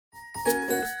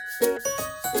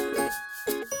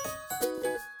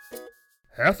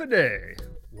Half a day.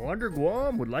 Wander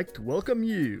Guam would like to welcome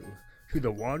you to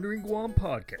the Wandering Guam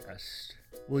podcast.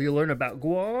 Will you learn about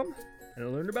Guam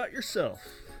and learn about yourself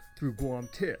through Guam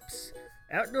tips,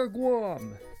 outdoor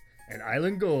Guam, and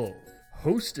island gold.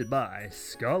 Hosted by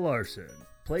Scott Larson,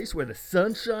 place where the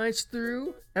sun shines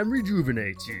through and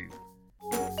rejuvenates you.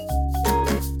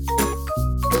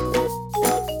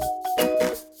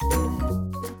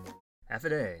 Half a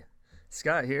day.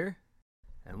 Scott here.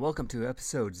 And welcome to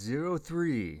episode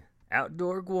 03,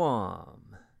 Outdoor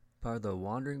Guam, part of the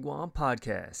Wandering Guam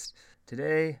podcast.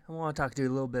 Today, I want to talk to you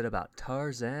a little bit about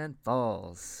Tarzan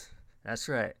Falls. That's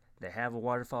right, they have a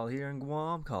waterfall here in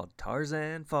Guam called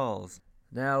Tarzan Falls.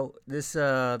 Now,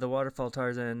 the waterfall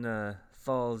Tarzan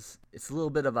Falls, it's a little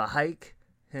bit of a hike,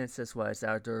 hence that's why it's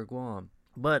Outdoor Guam.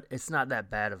 But it's not that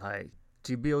bad of a hike.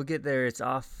 To be able to get there, it's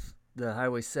off the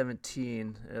Highway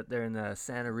 17 there in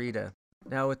Santa Rita.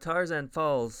 Now with Tarzan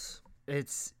Falls,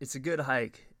 it's a good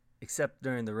hike, except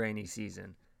during the rainy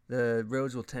season. The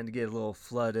roads will tend to get a little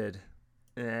flooded,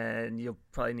 and you'll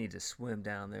probably need to swim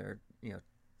down there,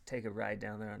 take a ride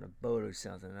down there on a boat or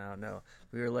something. I don't know.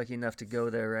 We were lucky enough to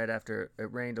go there right after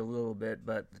it rained a little bit,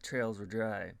 but the trails were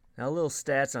dry. Now a little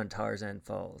stats on Tarzan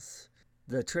Falls.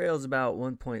 The trail is about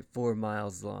 1.4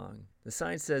 miles long. The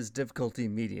sign says difficulty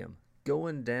medium.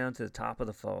 Going down to the top of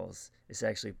the falls is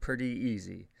actually pretty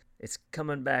easy. It's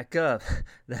coming back up,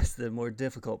 that's the more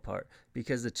difficult part,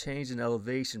 because the change in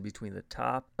elevation between the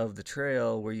top of the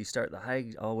trail where you start the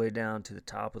hike all the way down to the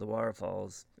top of the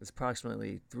waterfalls is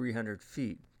approximately 300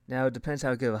 feet. Now, it depends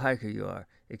how good of a hiker you are.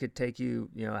 It could take you,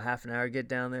 a half an hour to get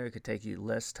down there. It could take you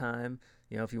less time,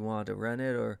 if you wanted to run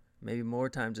it, or maybe more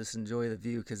time, just enjoy the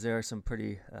view, because there are some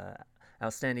pretty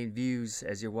outstanding views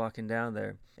as you're walking down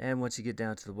there, and once you get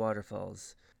down to the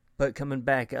waterfalls. But coming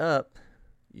back up,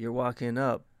 you're walking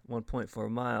up 1.4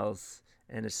 miles,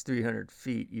 and it's 300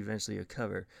 feet eventually you'll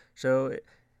cover. So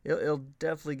it'll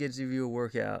definitely give you a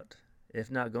workout,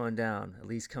 if not going down, at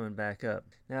least coming back up.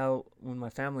 Now, when my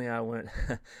family and I went,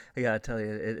 I gotta tell you,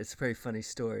 it's a pretty funny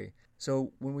story.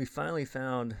 So when we finally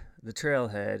found the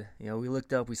trailhead, we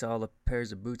looked up, we saw all the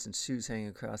pairs of boots and shoes hanging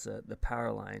across the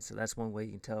power line. So that's one way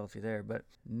you can tell if you're there. But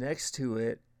next to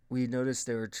it, we noticed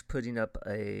they were putting up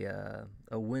a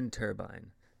wind turbine.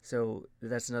 So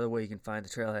that's another way you can find the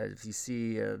trailhead. If you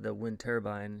see the wind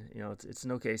turbine, it's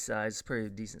an okay size. It's pretty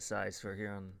decent size for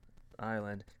here on the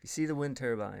island. If you see the wind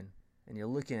turbine and you're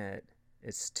looking at it,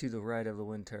 it's to the right of the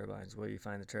wind turbines where you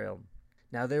find the trail.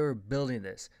 Now they were building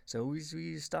this, so we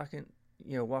was talking,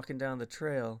 walking down the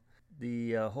trail.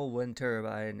 The whole wind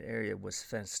turbine area was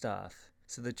fenced off.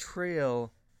 So the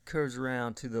trail curves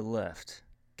around to the left.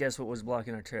 Guess what was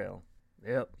blocking our trail?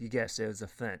 Yep, you guessed it. It was a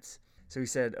fence. So we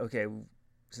said, okay,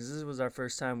 since this was our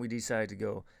first time, we decided to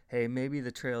go, hey, maybe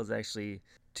the trail is actually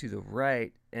to the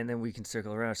right, and then we can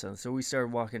circle around something. So we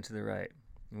started walking to the right,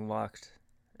 and walked,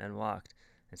 and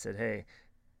said, hey,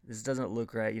 this doesn't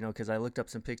look right, because I looked up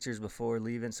some pictures before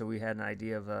leaving, so we had an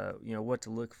idea of, what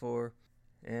to look for.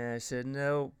 And I said,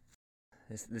 no,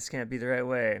 this can't be the right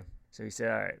way. So he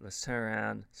said, all right, let's turn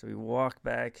around. So we walked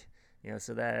back,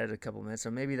 so that added a couple minutes.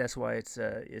 So maybe that's why it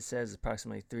says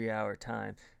approximately 3-hour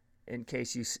time, in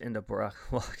case you end up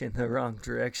walking the wrong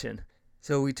direction.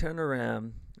 So we turned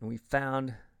around, and we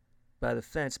found by the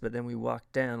fence, but then we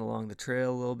walked down along the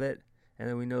trail a little bit, and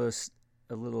then we noticed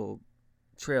a little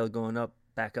trail going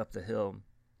back up the hill.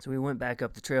 So we went back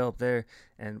up the trail up there,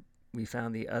 and we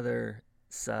found the other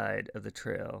side of the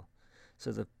trail.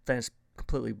 So the fence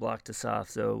completely blocked us off.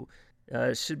 So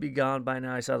it should be gone by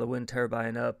now. I saw the wind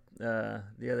turbine up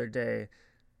the other day.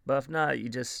 But if not, you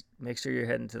just make sure you're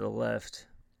heading to the left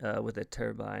with a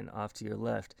turbine off to your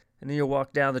left. And then you'll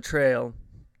walk down the trail.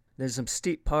 There's some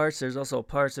steep parts. There's also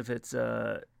parts if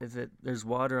there's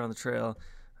water on the trail.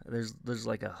 There's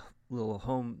like a little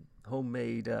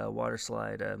homemade water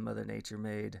slide Mother Nature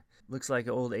made. Looks like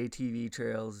old ATV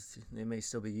trails. They may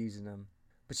still be using them.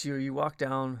 But you walk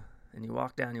down, and you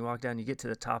walk down, you get to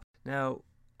the top. Now,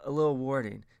 a little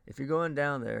warning. If you're going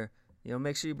down there,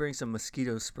 make sure you bring some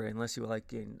mosquito spray, unless you like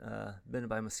getting bitten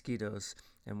by mosquitoes,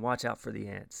 and watch out for the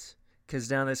ants. Because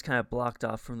down there's kind of blocked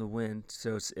off from the wind,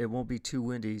 so it won't be too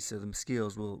windy, so the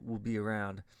mosquitoes will be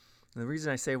around. And the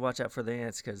reason I say watch out for the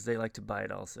ants, because they like to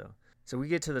bite also. So we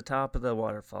get to the top of the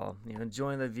waterfall,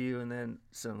 enjoying the view, and then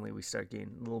suddenly we start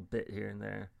getting a little bit here and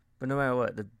there. But no matter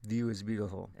what, the view is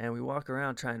beautiful. And we walk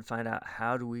around trying to find out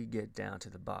how do we get down to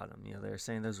the bottom. They're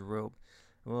saying there's a rope.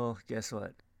 Well, guess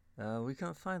what? We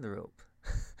couldn't find the rope.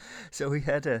 So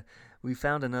we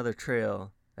found another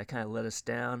trail that kind of led us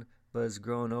down, but it's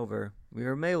grown over. We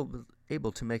were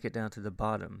able to make it down to the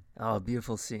bottom. Oh,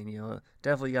 beautiful scene,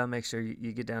 definitely gotta make sure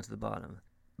you get down to the bottom.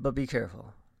 But be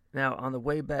careful. Now, on the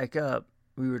way back up,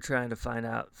 we were trying to find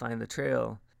the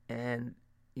trail, and,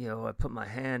 I put my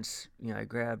hands, I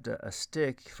grabbed a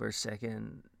stick for a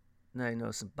second, and I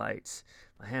noticed some bites.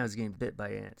 My hand was getting bit by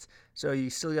ants. So you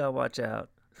still gotta watch out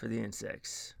for the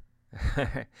insects.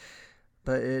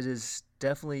 But it is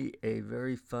definitely a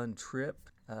very fun trip,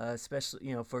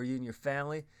 especially, for you and your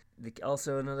family.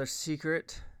 Also, another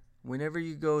secret, whenever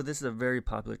you go, this is a very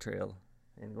popular trail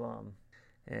in Guam.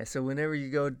 So whenever you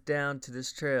go down to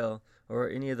this trail or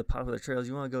any of the popular trails,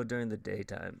 you want to go during the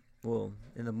daytime. Well,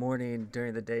 in the morning,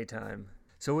 during the daytime.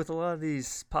 So with a lot of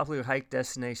these popular hike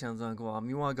destinations on Guam,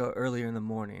 you want to go earlier in the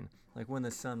morning, like when the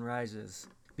sun rises.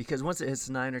 Because once it hits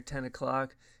 9 or 10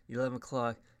 o'clock, 11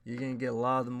 o'clock, you're going to get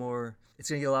it's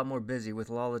going to get a lot more busy with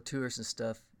a lot of the tourists and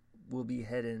stuff will be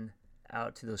heading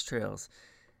out to those trails.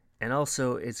 And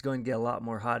also, it's going to get a lot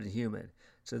more hot and humid.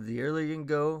 So the earlier you can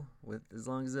go, as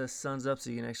long as the sun's up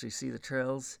so you can actually see the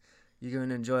trails, you're going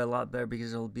to enjoy a lot better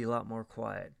because it'll be a lot more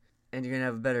quiet. And you're going to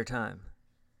have a better time.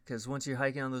 Because once you're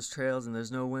hiking on those trails and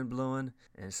there's no wind blowing,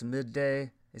 and it's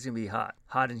midday, it's going to be hot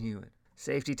and humid.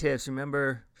 Safety tips,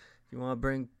 remember, if you want to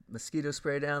bring mosquito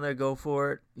spray down there, go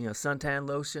for it. Suntan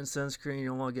lotion, sunscreen, you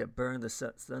don't want to get burned. The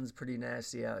sun's pretty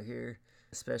nasty out here,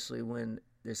 especially when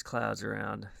there's clouds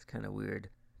around. It's kind of weird.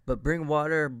 But bring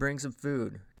water, bring some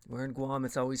food. We're in Guam,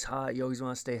 it's always hot, you always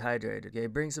want to stay hydrated. Okay,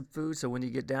 bring some food so when you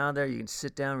get down there, you can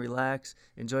sit down, relax,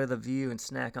 enjoy the view, and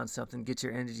snack on something, get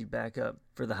your energy back up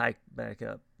for the hike back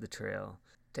up the trail.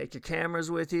 Take your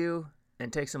cameras with you,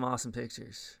 and take some awesome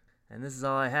pictures. And this is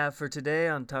all I have for today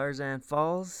on Tarzan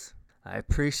Falls. I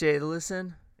appreciate the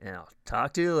listen, and I'll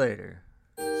talk to you later.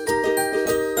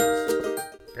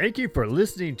 Thank you for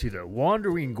listening to the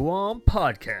Wandering Guam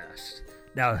podcast.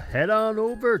 Now head on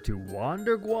over to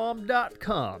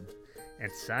wanderguam.com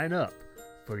and sign up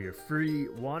for your free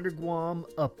Wander Guam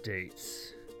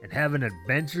updates. And have an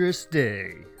adventurous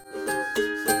day.